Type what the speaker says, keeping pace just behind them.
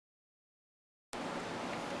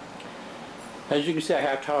As you can see, I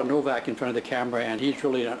have TNOVAK in front of the camera, and he's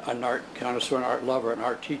really an art connoisseur, an art lover, an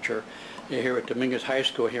art teacher here at Dominguez High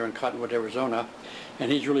School here in Cottonwood, Arizona. And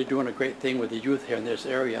he's really doing a great thing with the youth here in this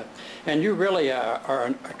area. And you really are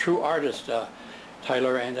a true artist,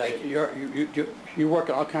 Tyler, and you work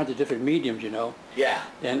in all kinds of different mediums, you know. Yeah.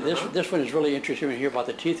 And this one is really interesting to hear about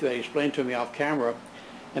the teeth that he explained to me off camera.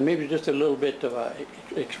 And maybe just a little bit of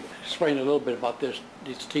explain a little bit about this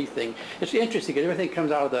teeth thing. It's interesting because everything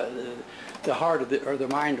comes out of the heart of or the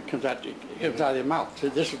mind comes out of the mouth. So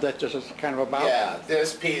that's just kind of about. Yeah,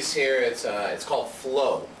 this piece here, it's called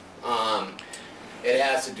flow. It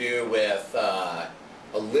has to do with a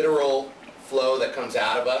literal flow that comes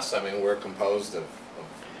out of us. I mean, we're composed of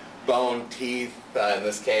bone, teeth, in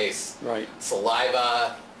this case, right,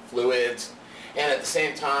 saliva, fluids. And at the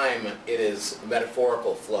same time, it is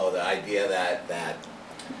metaphorical flow, the idea that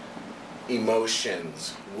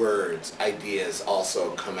emotions, words, ideas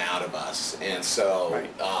also come out of us. And so right.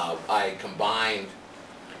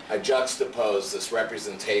 I juxtaposed this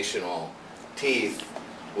representational teeth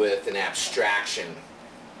with an abstraction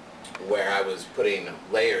where I was putting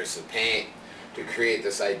layers of paint to create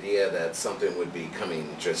this idea that something would be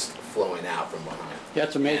coming, just flowing out from behind. Yeah,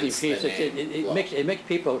 it's an amazing piece. It makes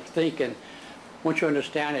people think, and once you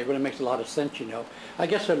understand it, it really makes a lot of sense, you know. I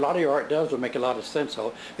guess a lot of your art does make a lot of sense,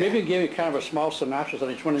 so maybe you can give me kind of a small synopsis on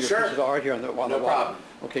each one of your pieces of art here on the wall. No problem.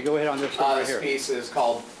 Okay, go ahead on this one right here. This piece is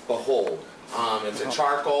called Behold. It's a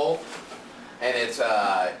charcoal, and it's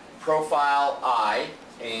a profile eye,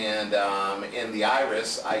 and in the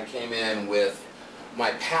iris, I came in with my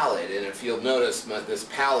palette, and if you'll notice, this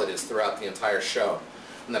palette is throughout the entire show.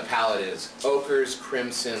 And the palette is ochres,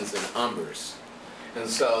 crimsons, and umbers. And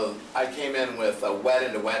so I came in with a wet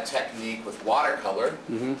into wet technique with watercolor,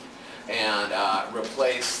 and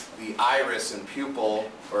replaced the iris and pupil,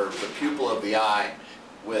 or the pupil of the eye,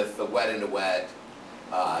 with the wet into wet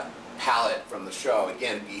palette from the show.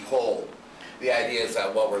 Again, behold. The idea is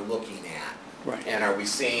that what we're looking at. Right. And are we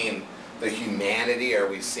seeing the humanity? Are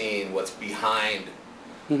we seeing what's behind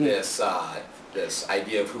this this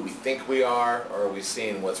idea of who we think we are? Or are we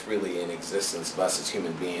seeing what's really in existence of us as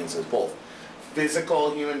human beings, as both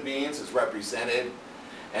physical human beings as represented,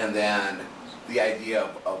 and then the idea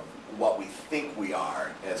of what we think we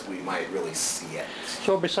are as we might really see it.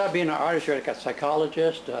 So besides being an artist, you're like a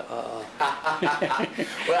psychologist? Well,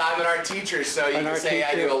 I'm an art teacher, so you can say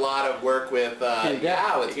I do a lot of work with,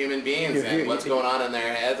 with human beings and what's going on in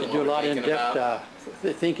their heads and what we're thinking about. You do a lot of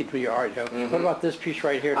in-depth thinking to your art. What about this piece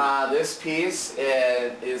right here? This piece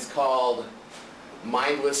is called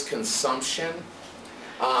Mindless Consumption.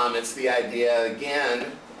 It's the idea,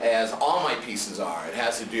 again, as all my pieces are. It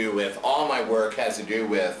has to do with, all my work has to do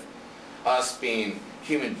with us being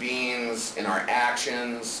human beings in our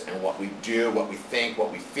actions and what we do, what we think,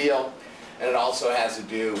 what we feel. And it also has to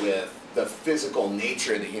do with the physical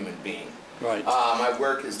nature of the human being. Right. My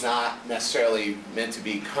work is not necessarily meant to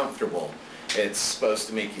be comfortable. It's supposed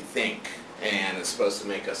to make you think, and it's supposed to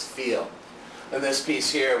make us feel. In this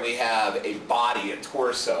piece here, we have a body, a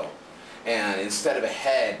torso. And instead of a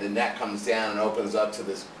head, the neck comes down and opens up to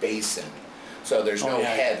this basin. So there's no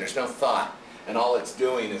head, there's no thought. And all it's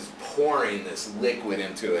doing is pouring this liquid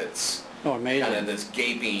into its kind of this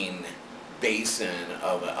gaping basin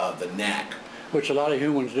of the neck. Which a lot of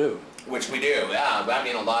humans do. Which we do, yeah. I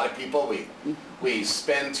mean, a lot of people, we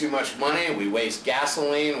spend too much money, we waste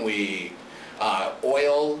gasoline, we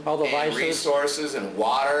oil and resources and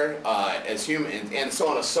water as human, and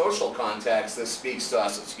so in a social context, this speaks to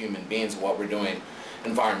us as human beings and what we're doing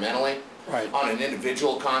environmentally. Right. On an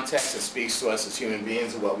individual context, it speaks to us as human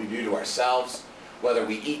beings and what we do to ourselves, whether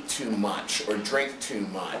we eat too much or drink too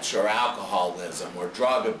much, or alcoholism or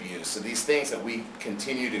drug abuse. So these things that we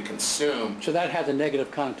continue to consume. So that has a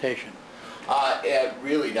negative connotation. It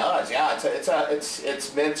really does. Yeah,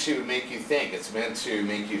 it's meant to make you think. It's meant to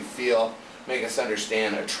make you feel, make us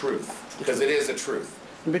understand a truth, because it is a truth.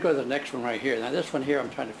 Let me go to the next one right here. Now this one here,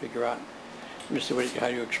 I'm trying to figure out. Let me see how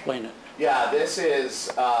you explain it. Yeah, this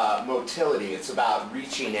is motility. It's about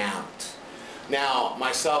reaching out. Now,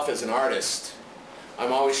 myself as an artist,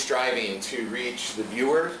 I'm always striving to reach the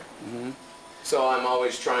viewer. So I'm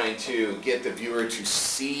always trying to get the viewer to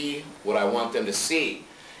see what I want them to see.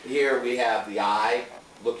 Here we have the eye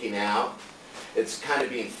looking out. It's kind of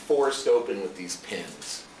being forced open with these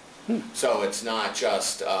pins. So it's not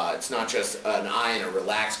just an eye in a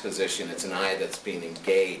relaxed position. It's an eye that's being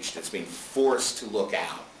engaged. It's being forced to look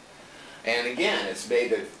out. And again, it's made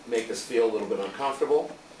to make us feel a little bit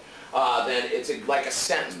uncomfortable. Then it's like a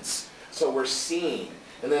sentence. So we're seeing.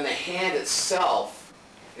 And then the hand itself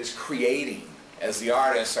is creating. As the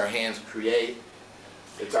artist, our hands create.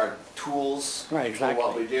 It's our tools Right, exactly. for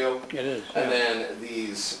what we do. It is. And yeah. then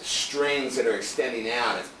these strings that are extending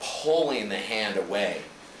out, it's pulling the hand away.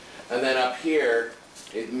 And then up here,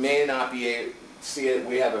 it may not be, see it,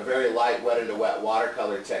 we have a very light wet into wet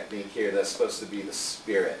watercolor technique here that's supposed to be the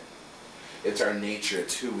spirit. It's our nature,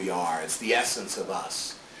 it's who we are, it's the essence of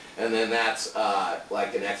us. And then that's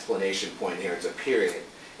like an explanation point here, it's a period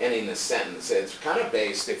ending the sentence. It's kind of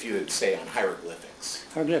based, if you would say, on hieroglyphics.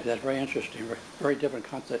 Hieroglyphics, that's very interesting, very different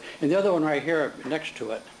concept. And the other one right here next to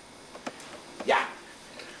it. Yeah.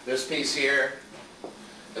 This piece here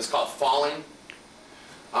is called Falling.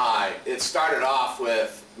 It started off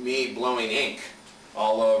with me blowing ink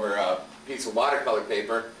all over a piece of watercolor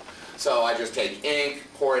paper. So I just take ink,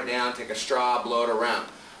 pour it down, take a straw, blow it around.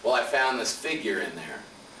 Well, I found this figure in there.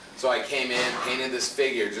 So I came in, painted this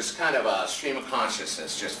figure, just kind of a stream of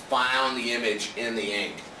consciousness, just found the image in the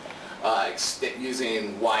ink.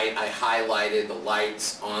 Using white, I highlighted the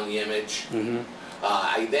lights on the image.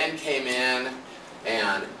 I then came in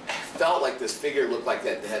and felt like this figure looked like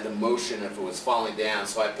that had the motion if it was falling down,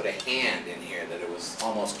 so I put a hand in here that it was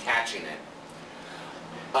almost catching it.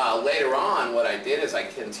 Later on, what I did is I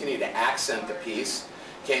continued to accent the piece.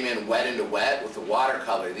 Came in wet into wet with the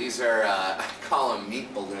watercolor. These are, I call them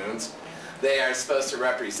meat balloons. They are supposed to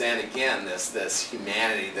represent, again, this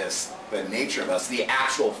humanity, the nature of us, the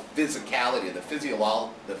actual physicality, the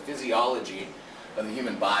physiology of the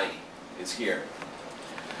human body is here.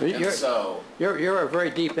 You're a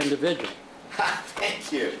very deep individual.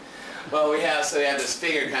 Thank you. Well, we have this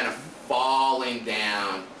figure kind of falling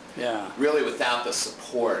down, Yeah. really without the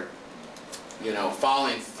support, you know,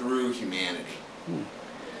 falling through humanity.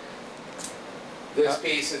 This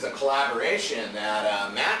piece is a collaboration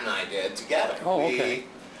that Matt and I did together. Oh, okay.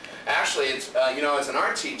 Actually, it's, you know, as an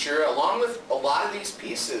art teacher, along with a lot of these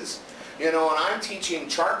pieces, you know, when I'm teaching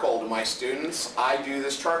charcoal to my students, I do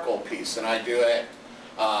this charcoal piece, and I do it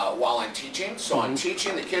while I'm teaching. So I'm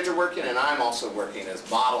teaching, the kids are working, and I'm also working as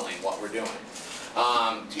modeling what we're doing.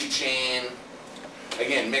 Teaching,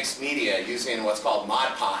 again, mixed media, using what's called Mod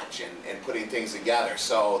Podge and putting things together.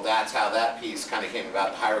 So that's how that piece kind of came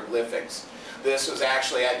about, the hieroglyphics. This was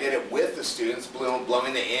actually, I did it with the students,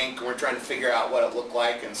 blowing the ink, and we're trying to figure out what it looked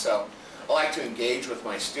like. And so I like to engage with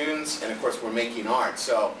my students, and of course we're making art.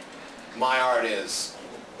 So my art is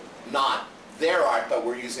not their art, but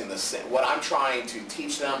we're using the same. What I'm trying to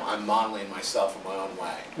teach them, I'm modeling myself in my own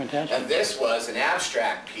way. Fantastic. And this was an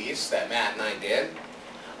abstract piece that Matt and I did.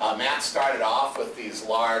 Matt started off with these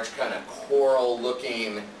large kind of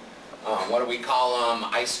coral-looking, what do we call them,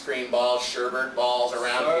 ice cream balls, sherbet balls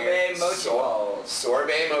around here. Sorbet mochi balls.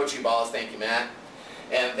 Sorbet mochi balls, thank you, Matt.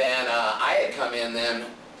 And then I had come in then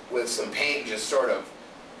with some paint and just sort of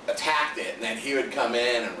attacked it, and then he would come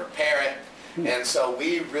in and repair it. And so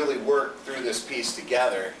we really worked through this piece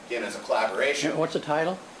together, again, as a collaboration. What's the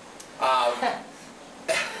title?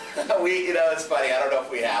 You know, it's funny, I don't know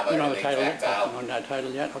if we have You an know the title exact yet? title. No, not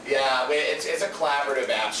title yet? Okay. Yeah, it's a collaborative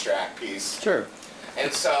abstract piece. Sure.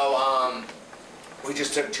 And so we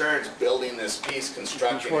just took turns building this piece,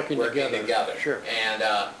 constructing Working it, working together. Sure. And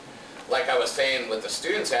like I was saying with the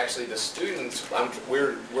students, actually the students,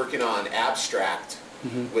 we're working on abstract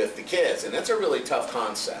with the kids, and that's a really tough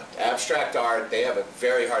concept. Abstract art, they have a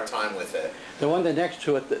very hard time with it. The one that next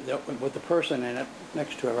to it, with the person in it,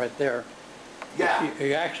 next to it right there, Yeah,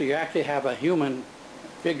 you actually have a human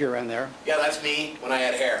figure in there. yeah, that's me when I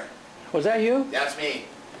had hair. Was that you? That's me.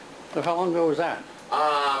 So how long ago was that?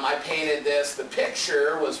 I painted this. The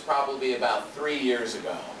picture was probably about 3 years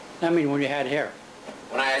ago I mean, when you had hair.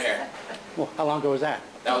 when I had hair. Well, how long ago was that?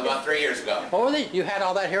 That was about 3 years ago. Oh, really? You had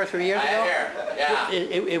all that hair 3 years I ago? had hair, yeah.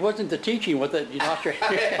 It wasn't the teaching with it. You lost your It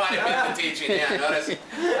hair. might have been the teaching, yeah. Notice,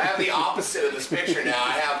 I have the opposite of this picture now.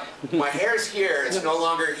 I have, my hair's here, it's no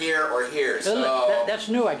longer here or here, so That's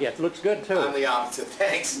new, I guess. Looks good, too. I'm the opposite,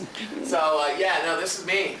 thanks. So, yeah, no, this is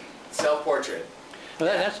me, self-portrait. Well,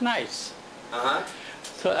 that's nice. Uh-huh.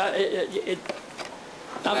 So I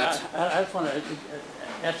just want to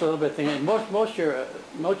ask a little bit thing. Most your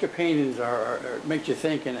paintings make you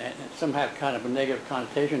think, and some have kind of a negative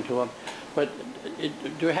connotation to them. But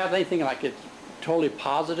do you have anything like it's totally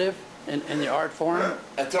positive in the art form?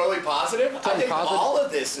 Totally positive? I think positive? all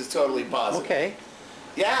of this is totally positive. Okay.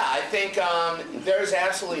 Yeah, I think there's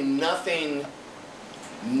absolutely nothing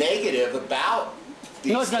negative about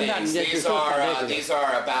these No, it's not- things. there's These no are negative. these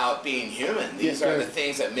are about being human. These Yeah, are the sure.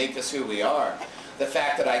 things that make us who we are. The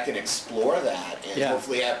fact that I can explore that and Yeah.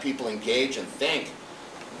 hopefully have people engage and think,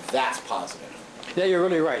 that's positive. Yeah, you're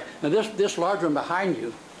really right. Now this large one behind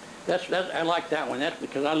you, that's I like that one. That's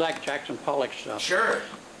because I like Jackson Pollock stuff. Sure.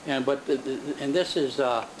 And but and this is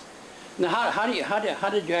Now, how did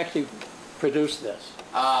you actually produce this?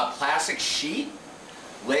 Plastic sheet,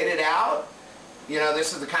 laid it out. You know,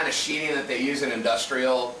 this is the kind of sheeting that they use in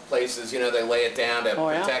industrial places. You know, they lay it down to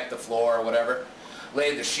protect the floor or whatever.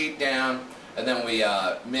 Laid the sheet down, and then we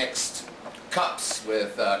mixed cups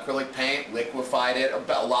with acrylic paint, liquefied it,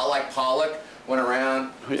 a lot like Pollock, went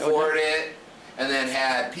around, poured it, and then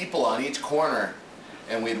had people on each corner.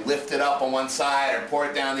 And we'd lift it up on one side or pour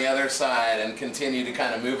it down the other side and continue to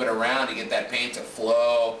kind of move it around to get that paint to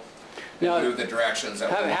flow and move the directions that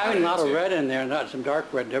we wanted it to. Having a lot of red in there, not some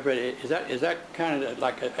dark red, but is that kind of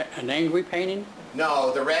like an angry painting?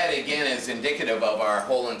 No, the red again is indicative of our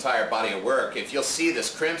whole entire body of work. If you'll see,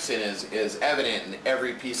 this crimson is evident in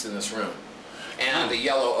every piece in this room. And the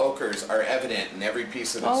yellow ochres are evident in every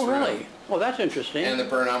piece of this room. Oh, really? Well, that's interesting. And the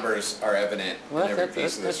burnt umbers are evident in every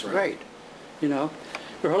piece of this room. That's great. You know.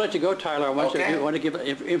 Before I let you go, Tyler, I want to give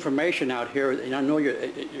information out here. And I know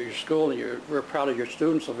your school, and you're very proud of your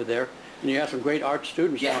students over there, and you have some great art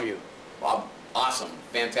students, don't you? Well, awesome,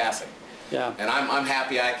 fantastic. Yeah. And I'm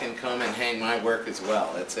happy I can come and hang my work as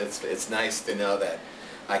well. It's nice to know that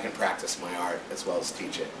I can practice my art as well as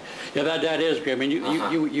teach it. Yeah, that is great. I mean,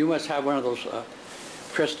 you must have one of those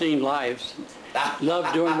pristine lives.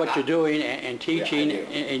 Love doing what you're doing and teaching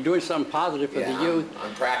and doing something positive for the youth.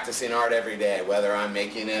 I'm practicing art every day, whether I'm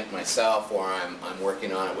making it myself or I'm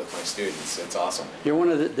working on it with my students. It's awesome. You're one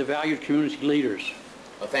of the valued community leaders.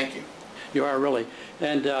 Well, thank you. You are really.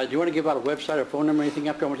 And do you want to give out a website or phone number or anything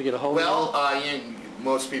up there? I want to get a hold of you? Well,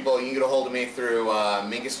 most people, you can get a hold of me through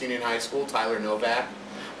Mingus Union High School, Tyler NOVAK.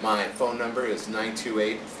 My phone number is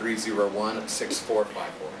 928-301-6454.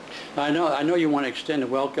 I know you want to extend a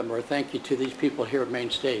welcome or a thank you to these people here at Main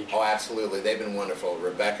Stage. Oh, absolutely. They've been wonderful.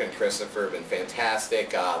 Rebecca and Christopher have been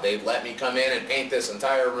fantastic. They've let me come in and paint this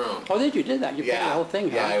entire room. Oh, you did that? You painted the whole thing,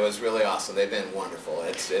 huh? Yeah, it was really awesome. They've been wonderful.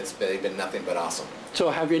 They've been nothing but awesome. So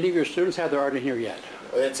have any of your students had their art in here yet?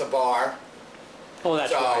 It's a bar. Oh,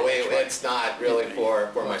 that's right. So it's not really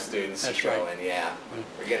for my students to show in. Yeah,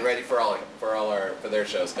 we're getting ready for their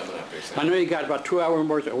shows coming up here soon. I know you got about 2 hours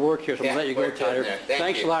worth of work here, so I'm going to let you go, Tyler.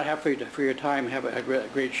 Thanks a lot for your time. Have a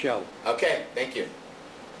great show. Okay, thank you.